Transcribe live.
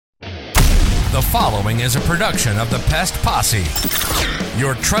The following is a production of the Pest Posse,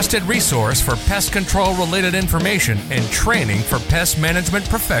 your trusted resource for pest control related information and training for pest management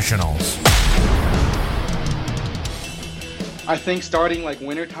professionals. I think starting like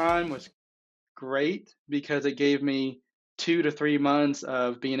wintertime was great because it gave me 2 to 3 months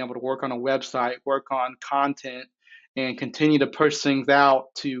of being able to work on a website, work on content, and continue to push things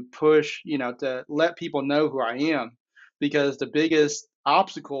out to to let people know who I am. Because the biggest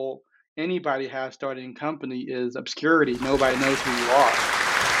obstacle anybody has starting a company is obscurity. Nobody knows who you are.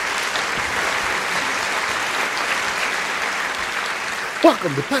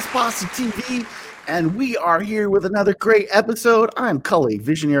 Welcome to Pest Posse TV, and we are here with another great episode. I'm Cully,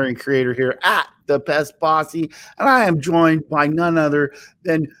 visionary and creator here at the Pest Posse, and I am joined by none other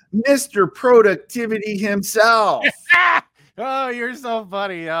than Mr. Productivity himself. Oh, you're so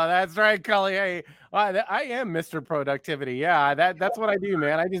funny. Oh, that's right, Cully. Hey, I am Mr. Productivity. Yeah, that's what I do,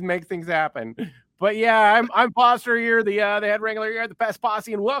 man. I just make things happen. But yeah, I'm Foster here, the head wrangler here at the Pest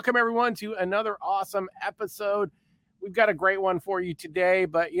Posse, and welcome everyone to another awesome episode. We've got a great one for you today.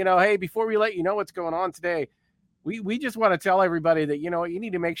 But hey, before we let you know what's going on today, we just want to tell everybody that you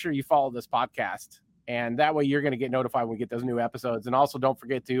need to make sure you follow this podcast, and that way you're going to get notified when we get those new episodes. And also, don't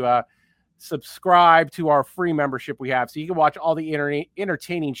forget to subscribe to our free membership we have, so you can watch all the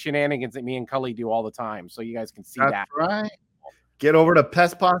entertaining shenanigans that me and Cully do all the time, so you guys can see that. That's right. Get over to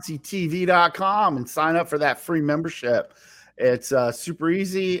pestpossetv.com and sign up for that free membership. It's super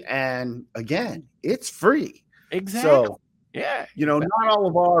easy, and again, it's free. Exactly. So, yeah. Not all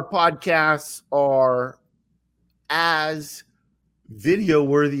of our podcasts are as video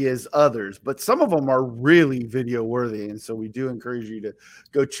worthy as others, but some of them are really video worthy. And so we do encourage you to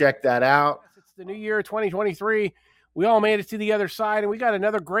go check that out. It's the new year, 2023. We all made it to the other side, and we got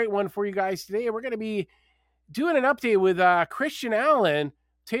another great one for you guys today. We're going to be doing an update with Christian Allen,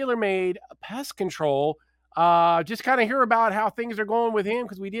 TaylorMade Pest Control. Just kind of hear about how things are going with him,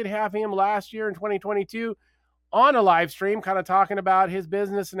 because we did have him last year in 2022 on a live stream, kind of talking about his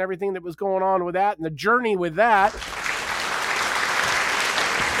business and everything that was going on with that and the journey with that.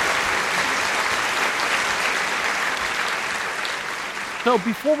 So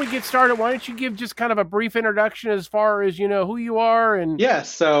before we get started, why don't you give just kind of a brief introduction as far as, who you are? And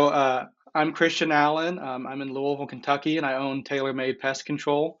Yes, so I'm Christian Allen. I'm in Louisville, Kentucky, and I own TaylorMade Pest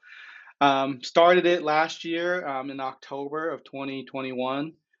Control. Started it last year in October of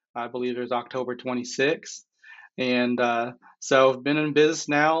 2021. I believe it was October 26th. And so I've been in business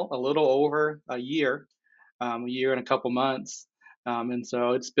now a little over a year and a couple months. And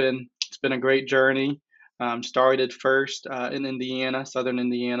so it's been a great journey. Started first in Indiana, Southern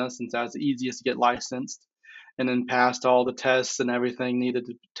Indiana, since that was the easiest to get licensed, and then passed all the tests and everything needed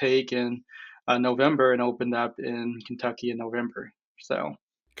to take in November, and opened up in Kentucky in November. So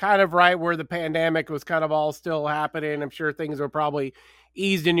kind of right where the pandemic was kind of all still happening. I'm sure things were probably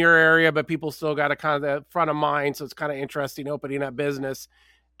eased in your area, but people still got a kind of front of mind. So it's kind of interesting opening up business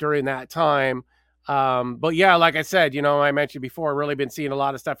during that time. But yeah, like I said, I mentioned before, really been seeing a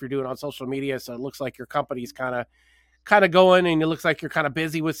lot of stuff you're doing on social media. So it looks like your company's kind of going, and it looks like you're kind of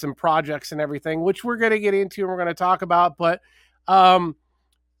busy with some projects and everything, which we're going to get into and we're going to talk about. But,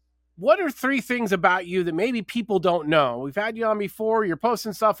 what are 3 things about you that maybe people don't know? We've had you on before, you're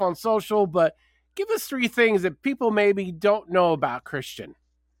posting stuff on social, but give us 3 things that people maybe don't know about Christian.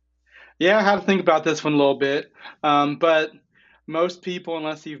 yeah, I had to think about this one a little bit. But most people,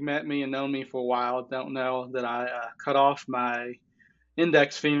 unless you've met me and known me for a while, don't know that I cut off my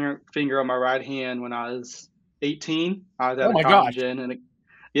index finger on my right hand when I was 18. I was at a cotton gin, and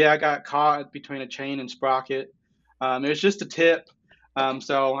I got caught between a chain and sprocket. It was just a tip.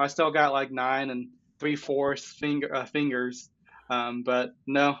 So I still got like 9 3/4 fingers. But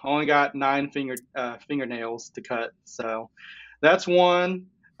no, I only got 9 fingernails to cut. So that's one.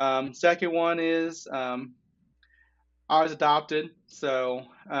 Second one is I was adopted. So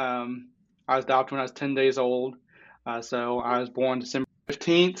I was adopted when I was 10 days old. So I was born December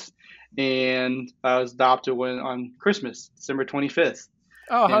 15th, and I was adopted on Christmas, December 25th.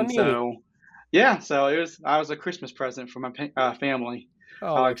 Oh, how And neat. so yeah, so I was a Christmas present for my family,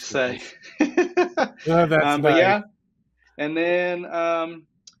 Oh, I like to say. Yeah, that's But nice. yeah, and then the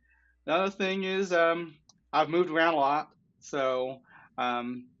other thing is I've moved around a lot. So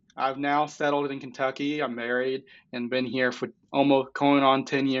I've now settled in Kentucky. I'm married and been here for almost going on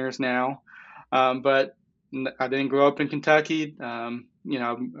 10 years now. But I didn't grow up in Kentucky. I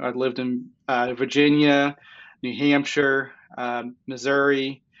lived in Virginia, New Hampshire,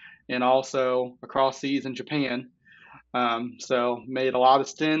 Missouri, and also across seas in Japan. So made a lot of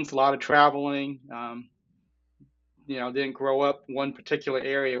stints, a lot of traveling. didn't grow up one particular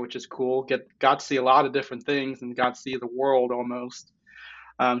area, which is cool. Got to see a lot of different things and got to see the world almost.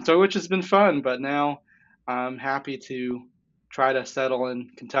 So which has been fun, but now I'm happy to try to settle in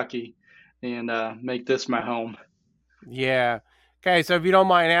Kentucky and make this my home. Yeah. Okay. So if you don't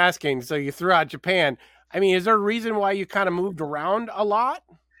mind asking, so you threw out Japan. I mean, is there a reason why you kind of moved around a lot?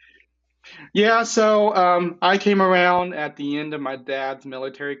 Yeah, so I came around at the end of my dad's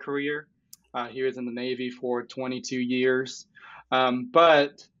military career. He was in the Navy for 22 years.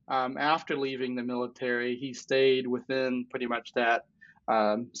 But after leaving the military, he stayed within pretty much that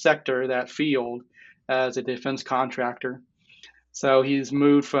sector, that field, as a defense contractor. So he's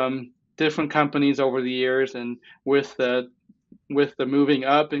moved from different companies over the years, and with the moving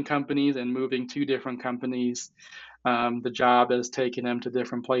up in companies and moving to different companies, the job has taken him to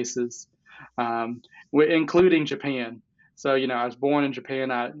different places, including Japan. So, I was born in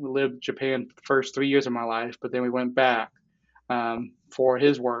Japan. I lived in Japan the first 3 years of my life, but then we went back for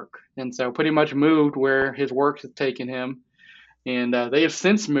his work. And so pretty much moved where his work has taken him. And they have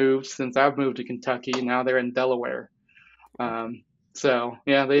since moved since I've moved to Kentucky. Now they're in Delaware. So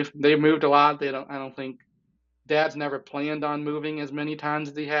yeah, they've moved a lot. I don't think Dad's never planned on moving as many times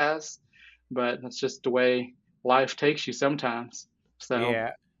as he has, but that's just the way life takes you sometimes. So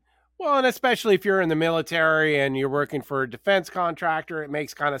yeah. Well, and especially if you're in the military and you're working for a defense contractor, it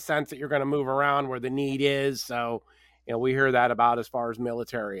makes kind of sense that you're going to move around where the need is. So, we hear that about as far as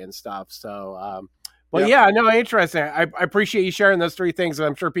military and stuff. So, but yeah, no, interesting. I appreciate you sharing those three things.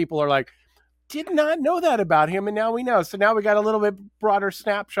 I'm sure people are like, did not know that about him, and now we know. So now we got a little bit broader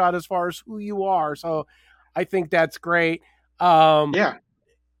snapshot as far as who you are. So I think that's great. Yeah.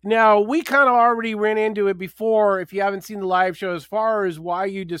 Now, we kind of already ran into it before, if you haven't seen the live show, as far as why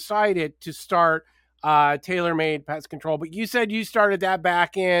you decided to start TaylorMade Pest Control. But you said you started that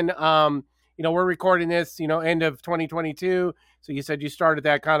back in, we're recording this, end of 2022. So you said you started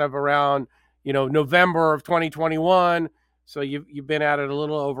that kind of around, November of 2021. So you've been at it a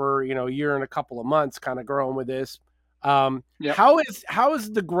little over, a year and a couple of months kind of growing with this. Yep. How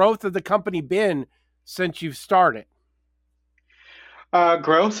has the growth of the company been since you've started?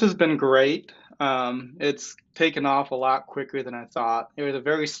 Growth has been great. It's taken off a lot quicker than I thought. It was a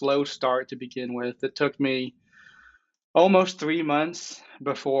very slow start to begin with. It took me almost 3 months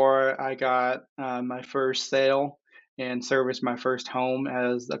before I got my first sale and serviced my first home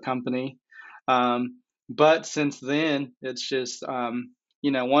as a company. But since then, it's just,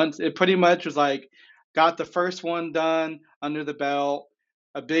 once it pretty much was like, got the first one done under the belt,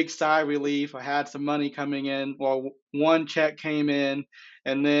 a big sigh of relief. I had some money coming in. Well, one check came in,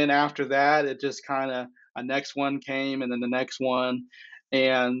 and then after that, it just kind of a next one came, and then the next one,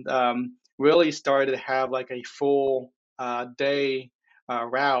 and really started to have like a full day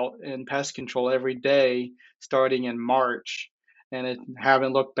route in pest control every day, starting in March, and it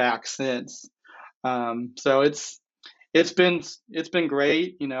haven't looked back since. So it's been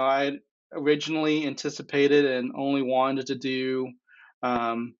great. I originally anticipated and only wanted to do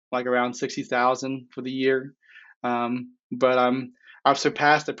like around 60,000 for the year. But I've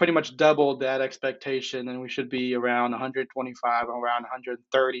surpassed it, pretty much doubled that expectation, and we should be around 125, around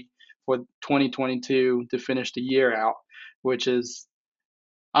 130 for 2022 to finish the year out, which is,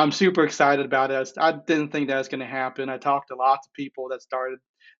 I'm super excited about it. I didn't think that was going to happen. I talked to lots of people that started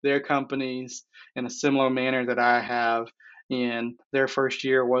their companies in a similar manner that I have, and their first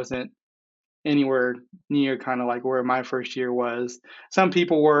year wasn't anywhere near kind of like where my first year was. Some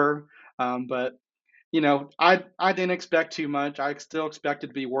people were, but I didn't expect too much. I still expected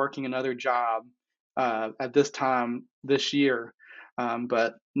to be working another job at this time this year,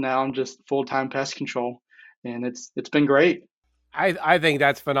 but now I'm just full-time pest control, and it's been great. I think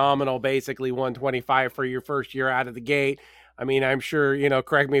that's phenomenal. Basically 125 for your first year out of the gate. I mean, I'm sure,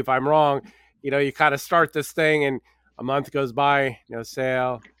 correct me if I'm wrong, you kind of start this thing and a month goes by, no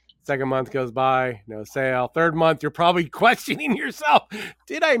sale. Second month goes by, no sale. Third month, you're probably questioning yourself.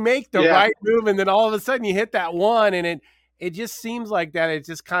 Did I make the right move? And then all of a sudden you hit that one, and it just seems like that. It's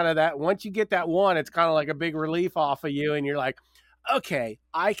just kind of that once you get that one, it's kind of like a big relief off of you. And you're like, okay,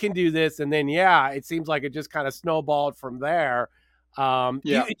 I can do this. And then, it seems like it just kind of snowballed from there. Do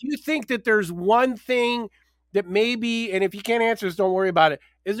you think that there's one thing that maybe, and if you can't answer this, don't worry about it.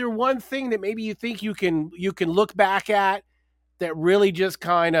 Is there one thing that maybe you think you can look back at that really just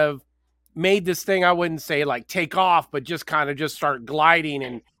kind of made this thing, I wouldn't say like take off, but just kind of just start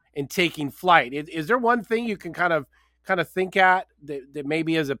gliding and taking flight? Is there one thing you can kind of think at that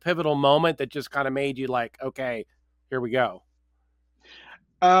maybe is a pivotal moment that just kind of made you like, okay, here we go?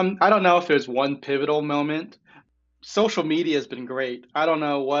 I don't know if there's one pivotal moment, social media has been great. I don't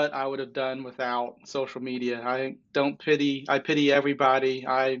know what I would have done without social media. I pity everybody.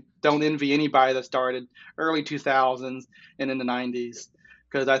 I don't envy anybody that started early 2000s and in the 90s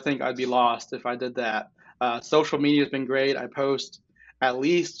because I think I'd be lost if I did that. Social media has been great. I post at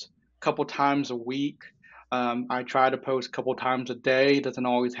least a couple times a week. I try to post a couple times a day. It doesn't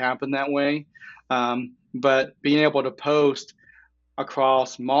always happen that way. But being able to post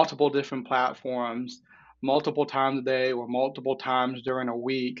across multiple different platforms multiple times a day or multiple times during a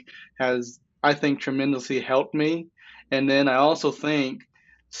week has, I think, tremendously helped me. And then I also think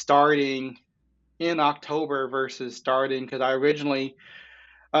starting in October versus starting, because I originally,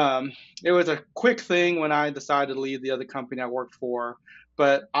 it was a quick thing when I decided to leave the other company I worked for,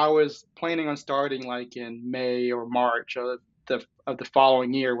 but I was planning on starting like in May or March of the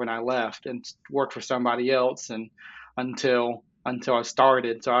following year when I left and worked for somebody else, and until I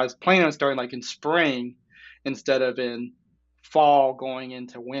started. So I was planning on starting like in spring instead of in fall going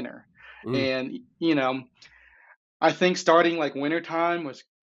into winter. Mm. And I think starting like wintertime was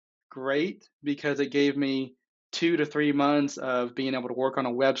great because it gave me 2 to 3 months of being able to work on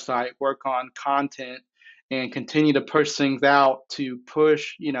a website, work on content, and continue to push things out to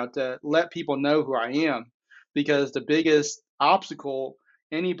push, to let people know who I am. Because the biggest obstacle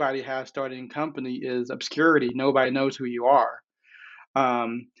anybody has starting a company is obscurity. Nobody knows who you are.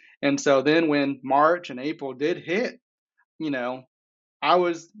 Um, and so then when March and April did hit, you know, I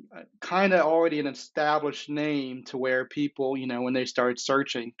was kind of already an established name to where people, when they started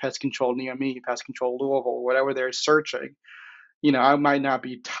searching pest control near me, pest control Louisville, whatever they're searching, I might not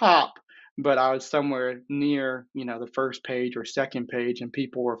be top, but I was somewhere near, the first page or second page, and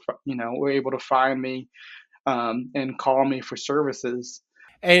people were able to find me and call me for services.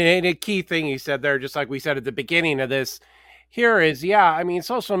 And a key thing you said there, just like we said at the beginning of this, here is, yeah, I mean,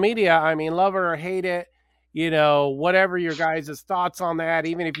 social media, I mean, love it or hate it, whatever your guys' thoughts on that,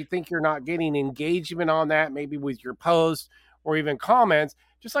 even if you think you're not getting engagement on that, maybe with your posts or even comments,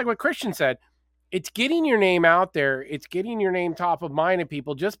 just like what Christian said, it's getting your name out there. It's getting your name top of mind of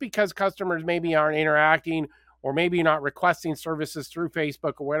people. Just because customers maybe aren't interacting or maybe not requesting services through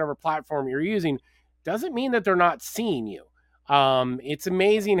Facebook or whatever platform you're using, doesn't mean that they're not seeing you. It's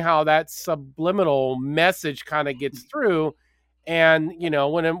amazing how that subliminal message kind of gets through. And,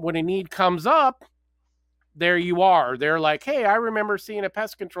 when a need comes up, there you are. They're like, hey, I remember seeing a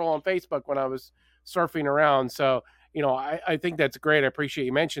pest control on Facebook when I was surfing around. So, I think that's great. I appreciate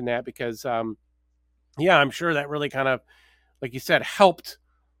you mentioned that because, yeah, I'm sure that really kind of, like you said, helped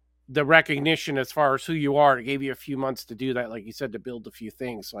the recognition as far as who you are. It gave you a few months to do that, like you said, to build a few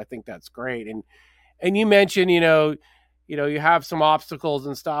things. So I think that's great. And you mentioned, you have some obstacles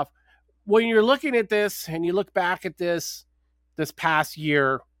and stuff. When you're looking at this and you look back at this past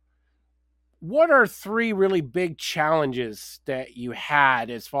year, what are 3 really big challenges that you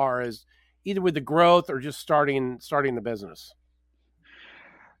had as far as either with the growth or just starting the business?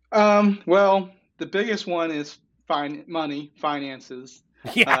 Well, the biggest one is finances.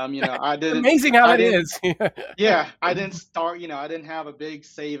 Yeah, I didn't, amazing how I that didn't, is. yeah, I didn't start, I didn't have a big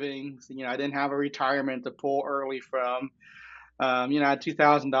savings, I didn't have a retirement to pull early from. I had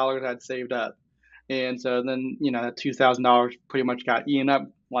 $2,000 I'd saved up. And so then, that $2,000 pretty much got eaten up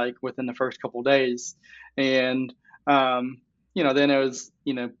like within the first couple of days. And, then it was,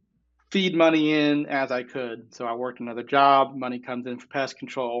 feed money in as I could. So I worked another job, money comes in for pest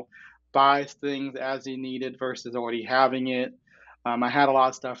control, buys things as he needed versus already having it. I had a lot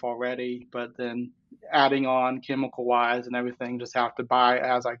of stuff already, but then adding on chemical wise and everything, just have to buy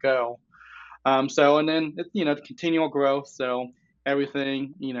as I go. And then, the continual growth. So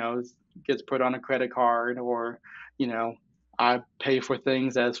everything, gets put on a credit card or, I pay for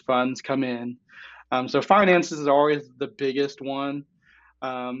things as funds come in. So finances is always the biggest one.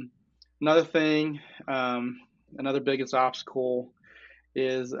 Another thing, another biggest obstacle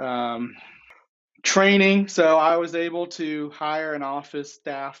is training. So I was able to hire an office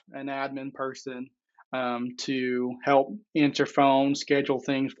staff, an admin person, to help answer phones, schedule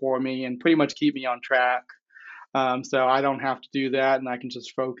things for me, and pretty much keep me on track. So I don't have to do that, and I can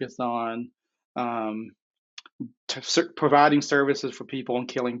just focus on providing services for people and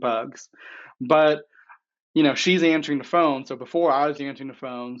killing bugs. But she's answering the phone. So before I was answering the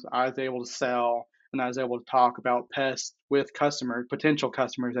phones, I was able to sell and I was able to talk about pests with customers, potential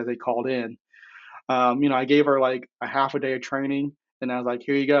customers as they called in. I gave her like a half a day of training, and I was like,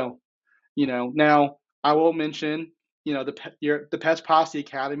 here you go. Now I will mention, the Pest Posse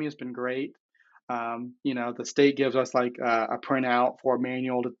Academy has been great. The state gives us like a printout for a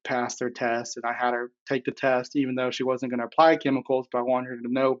manual to pass their test, and I had her take the test, even though she wasn't going to apply chemicals, but I wanted her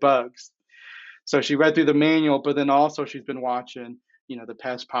to know bugs. So she read through the manual, but then also she's been watching, the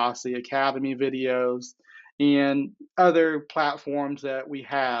Pest Posse Academy videos and other platforms that we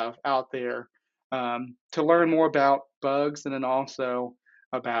have out there to learn more about bugs, and then also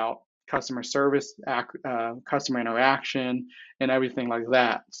about customer service, customer interaction, and everything like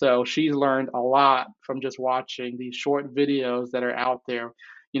that. So she's learned a lot from just watching these short videos that are out there.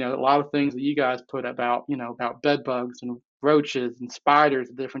 A lot of things that you guys put about, about bed bugs and roaches and spiders,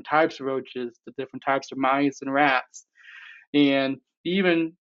 the different types of roaches, the different types of mice and rats, and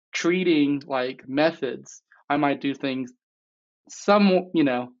even treating like methods. I might do things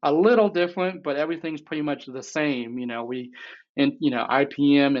a little different, but everything's pretty much the same. IPM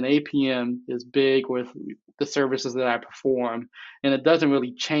and APM is big with the services that I perform, and it doesn't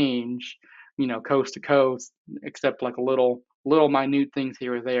really change, coast to coast, except like a little minute things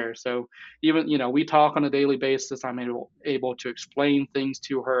here or there. So even, we talk on a daily basis. I'm able to explain things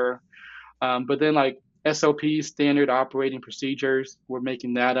to her. But then like SOPs, standard operating procedures, we're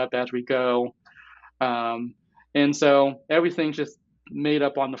making that up as we go. And so everything's just made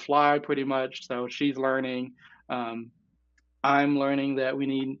up on the fly pretty much. So she's learning. I'm learning that we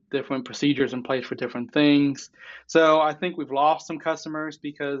need different procedures in place for different things. So I think we've lost some customers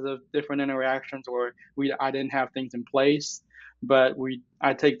because of different interactions, or I didn't have things in place. But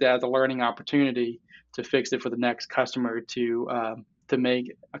I take that as a learning opportunity to fix it for the next customer to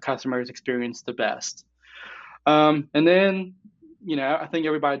make a customer's experience the best. And then, I think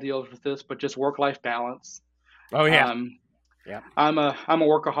everybody deals with this, but just work-life balance. Oh yeah. Yeah. I'm a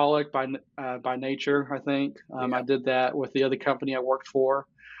workaholic by nature, I think. I did that with the other company I worked for.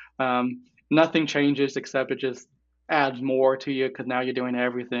 Nothing changes except it just adds more to you because now you're doing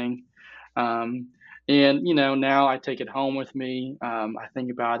everything. And, now I take it home with me. I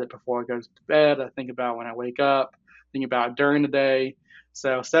think about it before I go to bed. I think about when I wake up, think about it during the day.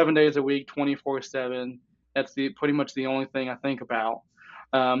 So 7 days a week, 24/7. That's pretty much the only thing I think about.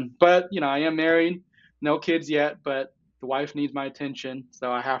 But, I am married, no kids yet, but the wife needs my attention.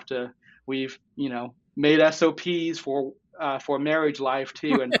 So we've, made SOPs for marriage life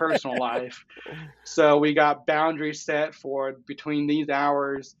too, and personal life. So we got boundaries set for between these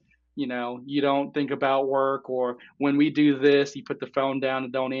hours. You don't think about work, or when we do this, you put the phone down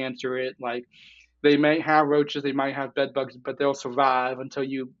and don't answer it. Like, they may have roaches, they might have bed bugs, but they'll survive until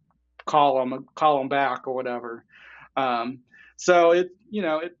you call them back or whatever. So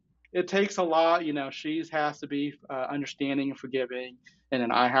it takes a lot. She has to be understanding and forgiving, and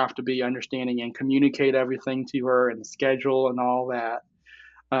then I have to be understanding and communicate everything to her and the schedule and all that.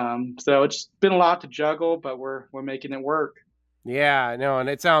 So it's been a lot to juggle, but we're making it work. Yeah, no, and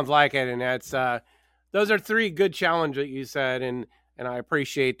it sounds like it, and that's those are three good challenges that you said, and I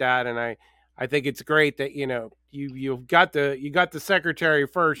appreciate that, and I think it's great that you got the secretary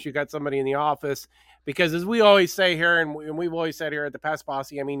first, you got somebody in the office, because as we always say here, and we've always said here at the Pest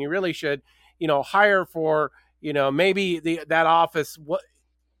Posse, I mean, you really should hire for maybe that office,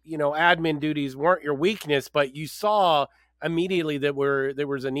 admin duties weren't your weakness, but you saw immediately that there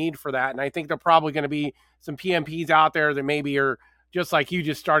was a need for that. And I think there are probably going to be some PMPs out there that maybe are just like you,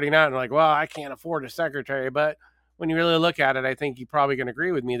 just starting out and like, well, I can't afford a secretary. But when you really look at it, I think you're probably going to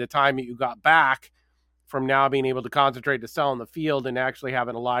agree with me. The time that you got back from now being able to concentrate to sell in the field and actually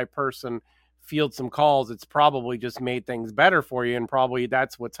having a live person field some calls, it's probably just made things better for you. And probably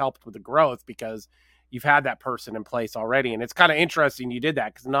that's what's helped with the growth, because you've had that person in place already. And it's kind of interesting you did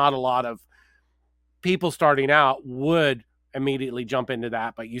that, because not a lot of people starting out would immediately jump into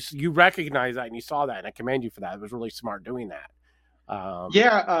that, but you recognize that and you saw that, and I commend you for that. It was really smart doing that.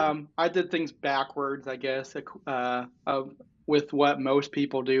 I did things backwards, I guess, with what most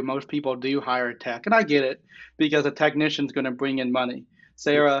people do. Most people do hire a tech, and I get it, because a technician's going to bring in money.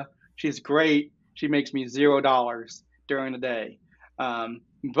 Sarah, she's great. She makes me $0 during the day.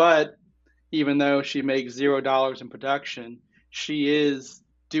 But even though she makes $0 in production, she is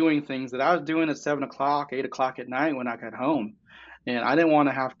doing things that I was doing at 7 o'clock, 8 o'clock at night when I got home. And I didn't want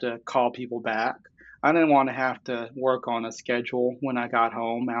to have to call people back. I didn't want to have to work on a schedule when I got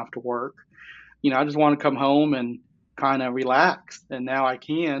home after work. I just want to come home and kind of relax. And now I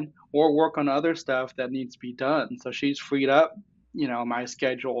can, or work on other stuff that needs to be done. So she's freed up, my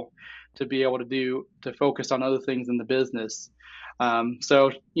schedule to be able to focus on other things in the business.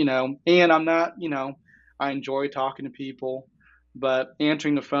 So, and I'm not, I enjoy talking to people, but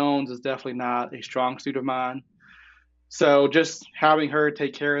answering the phones is definitely not a strong suit of mine. So just having her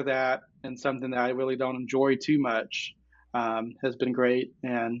take care of that, and something that I really don't enjoy too much, has been great.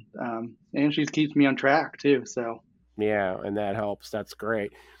 And she keeps me on track too. So yeah, and that helps. That's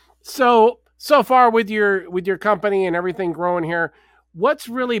great. So far with your company and everything growing here, what's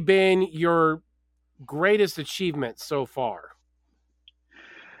really been your greatest achievement so far?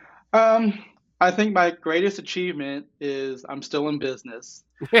 I think my greatest achievement is I'm still in business,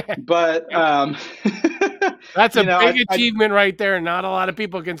 but That's a you know, big achievement right there. Not a lot of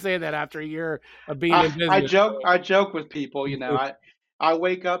people can say that after a year of being in business. I joke with people, you know, I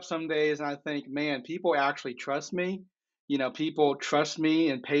wake up some days and I think, man, people actually trust me. You know, people trust me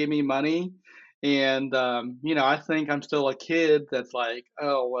and pay me money. And, you know, I think I'm still a kid that's like,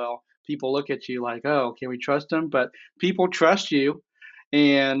 oh, well, people look at you like, oh, can we trust them? But people trust you.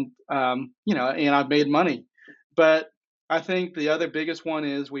 And, you know, and I've made money. But I think the other biggest one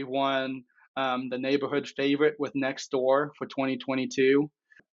is we won the neighborhood favorite with Nextdoor for 2022.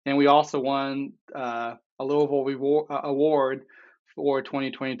 And we also won a Louisville award for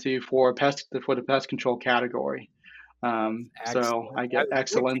 2022 for the pest control category. So I get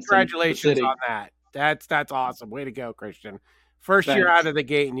excellence. Congratulations on that. That's awesome. Way to go, Christian. First year out of the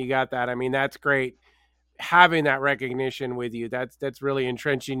gate, and you got that. I mean, that's great. Having that recognition with you, that's really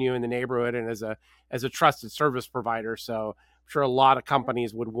entrenching you in the neighborhood and as a trusted service provider. So I'm sure a lot of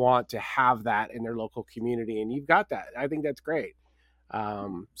companies would want to have that in their local community, and you've got that. I think that's great.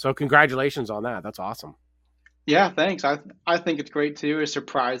 So congratulations on that. That's awesome. Yeah, thanks. I think it's great too. It's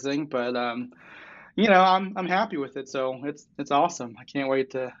surprising, but you know, I'm happy with it. So it's awesome. I can't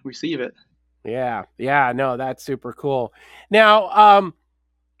wait to receive it. Yeah. No, that's super cool. Now,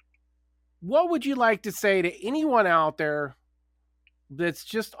 what would you like to say to anyone out there that's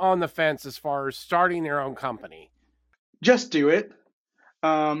just on the fence as far as starting their own company? Just do it.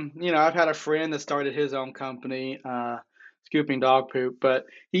 You know, I've had a friend that started his own company, scooping dog poop, but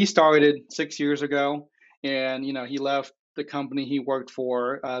he started 6 years ago, and you know, he left the company he worked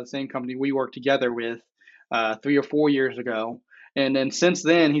for, the same company we worked together with, 3 or 4 years ago. And then since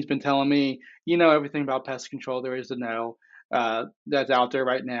then, he's been telling me, you know, everything about pest control there is to know, that's out there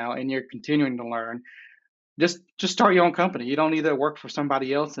right now, and you're continuing to learn. Just start your own company. You don't need to work for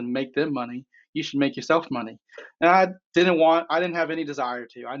somebody else and make them money. You should make yourself money. And I didn't have any desire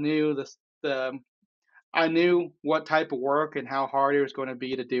to. I knew I knew what type of work and how hard it was going to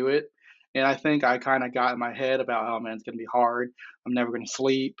be to do it. And I think I kind of got in my head about, oh man, it's going to be hard. I'm never going to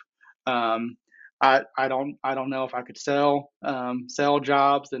sleep. I don't know if I could sell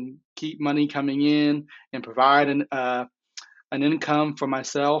jobs and keep money coming in and provide an income for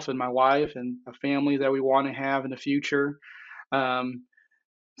myself and my wife and a family that we want to have in the future.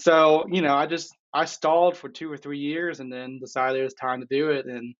 So, you know, I stalled for 2 or 3 years and then decided it was time to do it.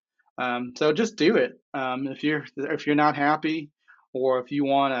 And so just do it. If you're not happy, or if you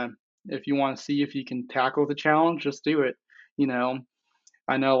want to see if you can tackle the challenge, just do it. You know,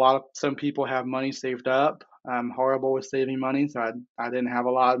 I know some people have money saved up. I'm horrible with saving money, so I didn't have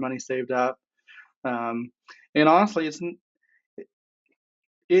a lot of money saved up. And honestly,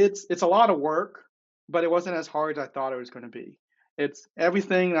 it's a lot of work, but it wasn't as hard as I thought it was going to be. It's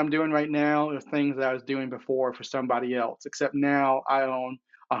everything I'm doing right now is things that I was doing before for somebody else, except now I own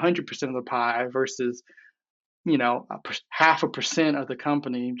 100% of the pie versus, you know, 0.5% of the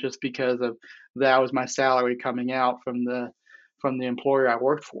company, just because of that was my salary coming out from the employer I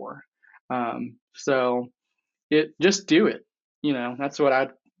worked for. So just do it. You know, that's what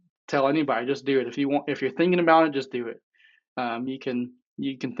I'd tell anybody. Just do it. If you're thinking about it, just do it.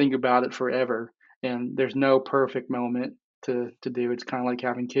 You can think about it forever, and there's no perfect moment to do. It's kind of like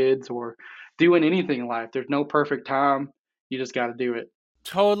having kids or doing anything in life. There's no perfect time. You just got to do it.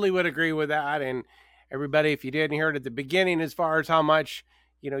 Totally would agree with that. And everybody, if you didn't hear it at the beginning, as far as how much,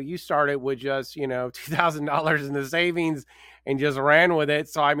 you know, you started with just, you know, $2,000 in the savings and just ran with it.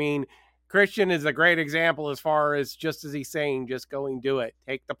 So, I mean, Christian is a great example as far as, just as he's saying, just go and do it.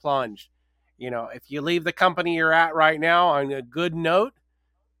 Take the plunge. You know, if you leave the company you're at right now on a good note,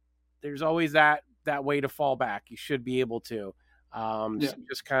 there's always that way to fall back. You should be able to. So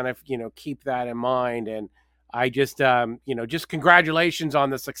just kind of, you know, keep that in mind. And I just, you know, just congratulations on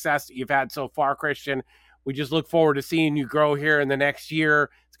the success that you've had so far, Christian. We just look forward to seeing you grow here in the next year.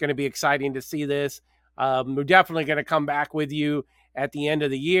 It's going to be exciting to see this. We're definitely going to come back with you at the end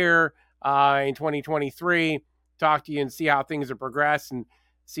of the year in 2023, talk to you and see how things have progressed and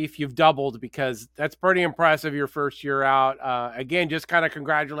see if you've doubled, because that's pretty impressive your first year out. Again, just kind of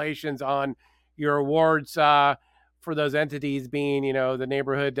congratulations on your awards for those entities being, you know, the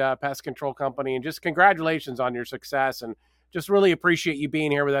Neighborhood Pest Control Company, and just congratulations on your success, and just really appreciate you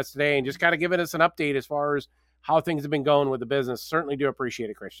being here with us today and just kind of giving us an update as far as how things have been going with the business. Certainly do appreciate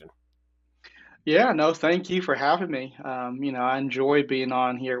it, Christian. Yeah, no, thank you for having me. You know, I enjoy being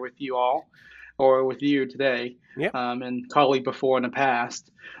on here with you all, or with you today, and colleague before in the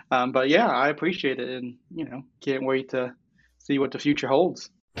past. But yeah, I appreciate it, and, you know, can't wait to see what the future holds.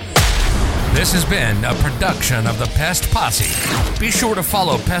 This has been a production of the Pest Posse. Be sure to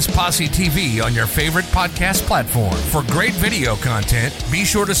follow Pest Posse TV on your favorite podcast platform. For great video content, be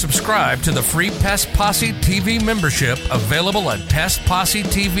sure to subscribe to the free Pest Posse TV membership available at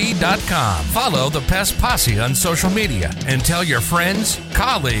pestpossetv.com. Follow the Pest Posse on social media and tell your friends,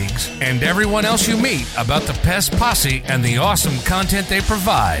 colleagues, and everyone else you meet about the Pest Posse and the awesome content they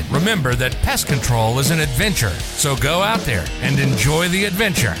provide. Remember that pest control is an adventure, so go out there and enjoy the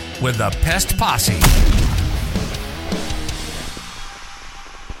adventure with the Pest Posse.